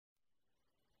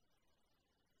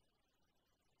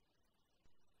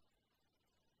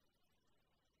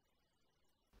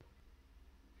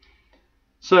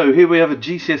So here we have a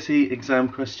GCSE exam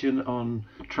question on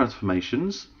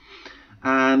transformations,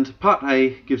 and part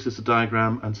A gives us a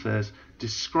diagram and says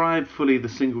describe fully the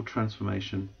single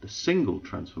transformation,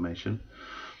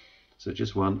 so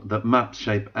just one, that maps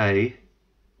shape A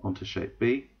onto shape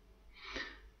B.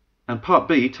 And part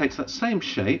B takes that same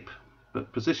shape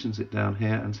but positions it down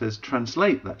here and says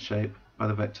translate that shape by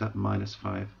the vector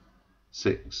 -5,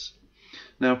 6.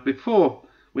 Now before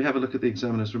we have a look at the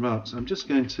examiner's remarks, I'm just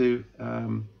going to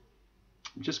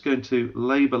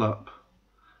label up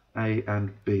A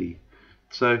and B.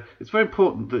 So it's very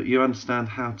important that you understand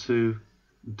how to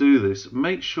do this.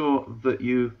 Make sure that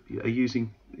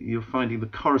you're finding the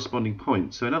corresponding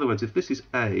point. So in other words, if this is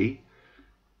A,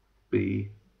 B,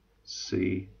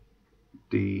 C,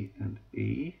 D and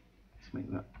E, let's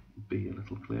make that B a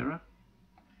little clearer.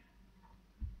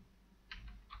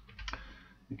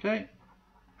 Okay,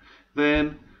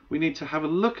 then we need to have a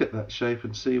look at that shape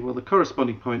and see, well, the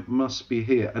corresponding point must be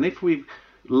here. And if we've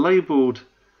labelled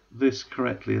this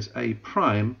correctly as A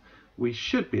prime, we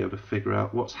should be able to figure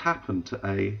out what's happened to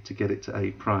A to get it to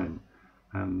A prime,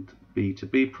 and B to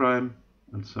B prime,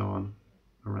 and so on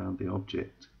around the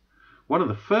object. One of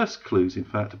the first clues, in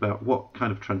fact, about what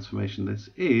kind of transformation this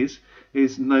is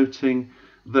noting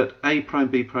that A prime,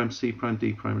 B prime, C prime,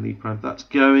 D prime and E prime, that's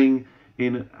going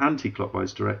in an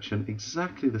anti-clockwise direction,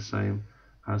 exactly the same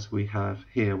as we have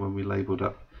here when we labelled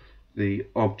up the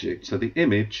object. So the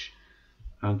image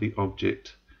and the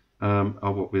object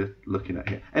are what we're looking at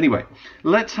here. Anyway,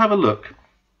 let's have a look,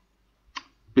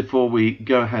 before we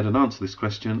go ahead and answer this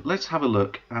question, let's have a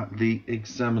look at the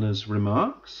examiner's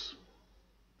remarks.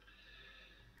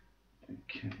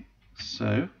 Okay,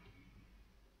 so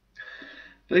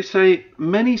they say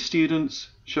many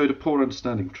students showed a poor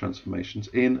understanding of transformations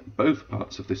in both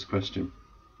parts of this question.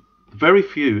 Very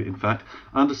few, in fact,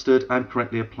 understood and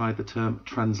correctly applied the term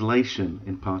translation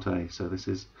in part A. So this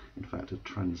is, in fact, a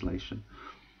translation.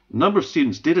 A number of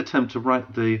students did attempt to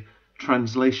write the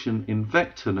translation in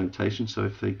vector notation. So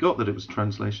if they got that it was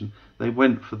translation, they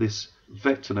went for this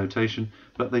vector notation,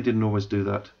 but they didn't always do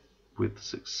that with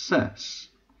success.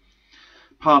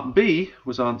 Part B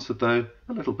was answered, though,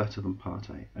 a little better than part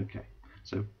A. Okay,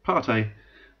 so part A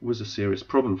was a serious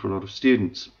problem for a lot of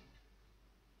students.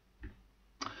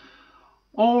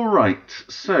 All right,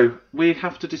 so we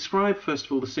have to describe, first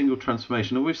of all, the single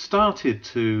transformation, and we've started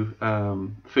to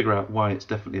figure out why it's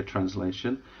definitely a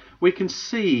translation. We can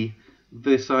see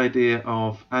this idea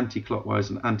of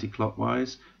anti-clockwise and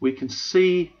anti-clockwise. We can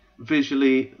see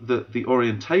visually that the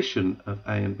orientation of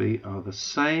A and B are the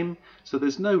same, so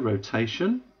there's no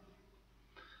rotation.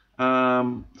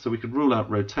 So we could rule out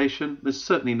rotation. There's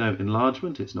certainly no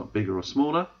enlargement, it's not bigger or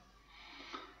smaller.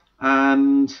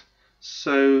 And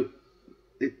so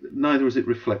neither is it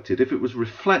reflected. If it was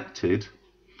reflected,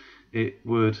 it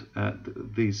would,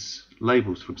 these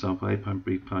labels, for example, A prime,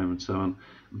 B prime and so on,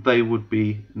 they would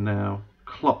be now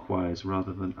clockwise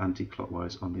rather than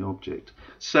anti-clockwise on the object.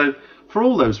 So for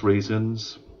all those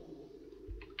reasons,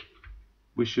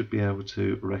 we should be able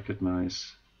to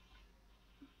recognize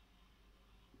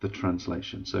the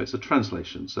translation. So it's a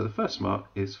translation. So the first mark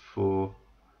is for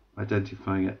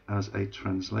identifying it as a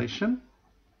translation.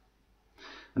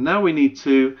 And now we need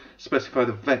to specify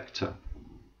the vector.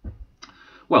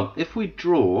 Well, if we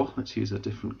draw, let's use a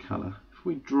different color. If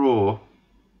we draw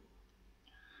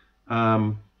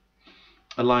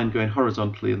a line going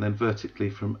horizontally and then vertically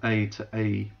from A to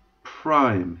A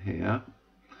prime here,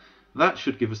 that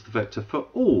should give us the vector for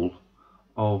all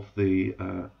of the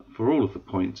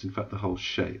points, in fact the whole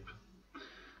shape.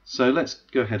 So let's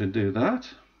go ahead and do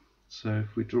that. So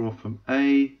if we draw from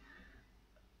A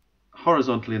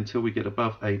horizontally until we get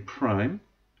above A prime,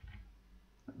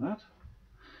 like that,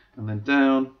 and then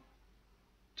down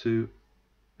to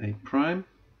A prime,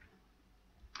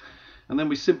 and then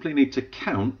we simply need to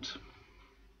count.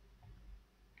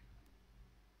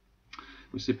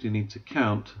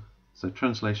 So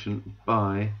translation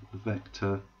by the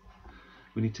vector,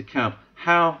 we need to count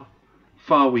how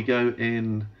far we go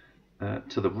in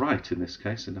to the right, in this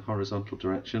case, in the horizontal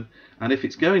direction. And if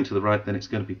it's going to the right, then it's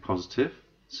going to be positive.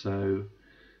 So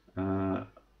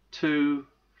 2,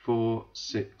 4,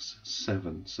 6,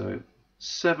 7. So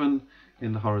 7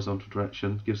 in the horizontal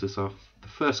direction gives us the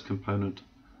first component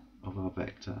of our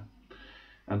vector.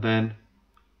 And then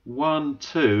 1,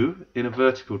 2 in a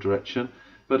vertical direction,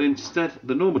 but instead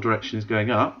the normal direction is going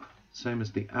up, same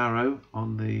as the arrow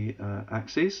on the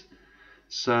axis.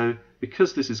 So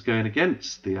because this is going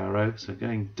against the arrow, so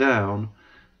going down,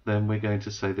 then we're going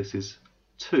to say this is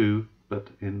 2, but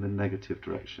in the negative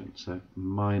direction, so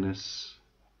 -2.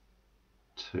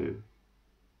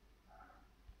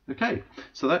 Okay,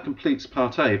 so that completes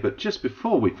part A, but just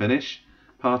before we finish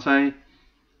part A,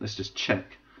 let's just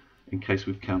check in case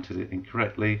we've counted it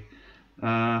incorrectly. So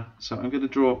I'm going to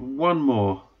draw one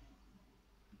more,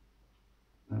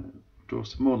 draw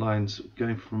some more lines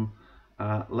going from,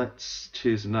 let's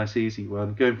choose a nice easy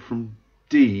one, going from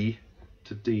D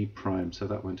to D prime, so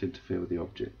that won't interfere with the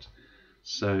object.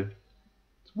 So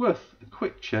it's worth a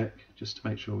quick check just to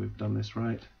make sure we've done this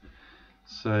right.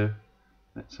 So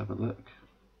let's have a look.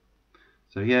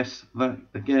 So yes, that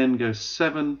again goes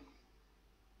 7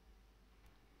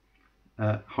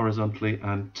 horizontally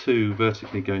and 2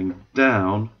 vertically going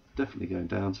down, definitely going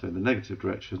down, so in the negative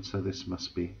direction, so this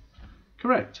must be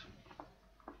correct.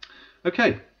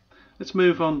 Okay, let's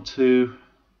move on to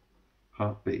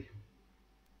part B.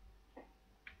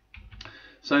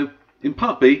 So in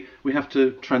part B, we have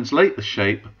to translate the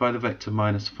shape by the vector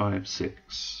 -5,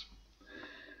 6.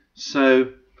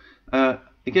 So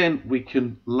again, we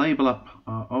can label up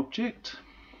our object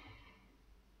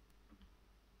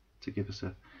to give us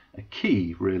a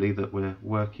key, really, that we're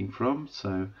working from.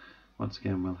 So once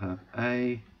again, we'll have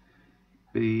A,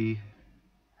 B,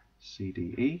 C,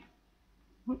 D, E.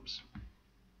 Whoops.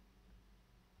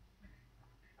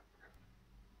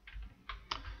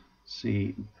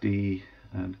 C, D,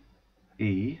 and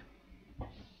E.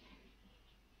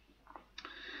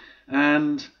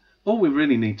 And all we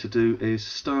really need to do is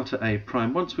start at A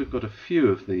prime. Once we've got a few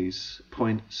of these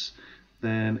points,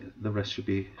 then the rest should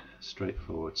be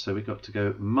straightforward. So we've got to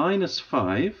go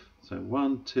 -5. So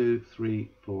 1, 2, 3,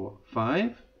 4,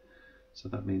 5. So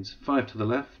that means 5 to the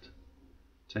left,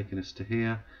 taking us to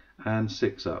here, and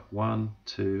 6 up. 1,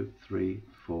 2, 3,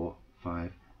 4,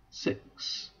 5,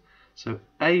 6. So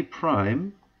A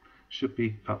prime should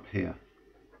be up here.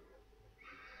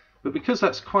 But because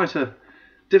that's quite a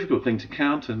difficult thing to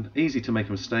count and easy to make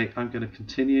a mistake, I'm going to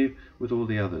continue with all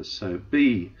the others. So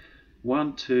B,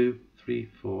 1, 2, 3,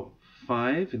 4,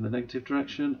 5 in the negative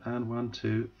direction, and 1,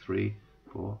 2, 3,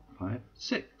 4, 5,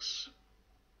 6.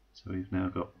 So we've now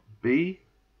got B,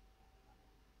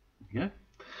 there we go.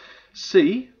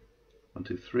 C, 1,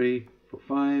 2, 3, 4,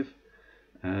 5,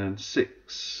 and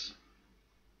 6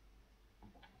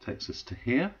 takes us to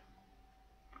here.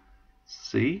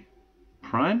 C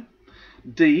prime.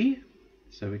 D,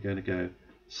 so we're going to go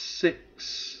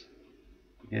 6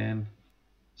 again,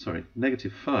 sorry,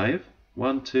 -5,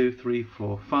 1, 2, 3,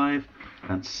 4, 5,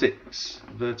 and 6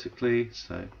 vertically,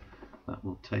 so that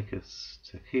will take us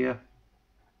to here,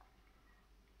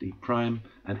 D prime,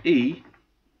 and E,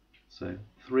 so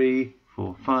 3,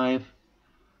 4, 5,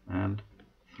 and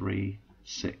 3,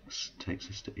 6 takes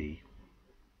us to E.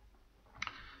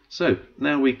 So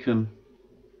now we can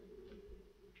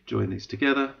join these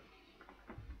together.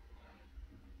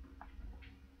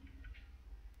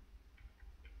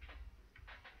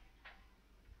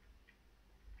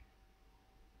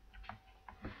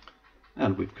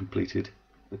 And we've completed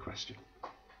the question.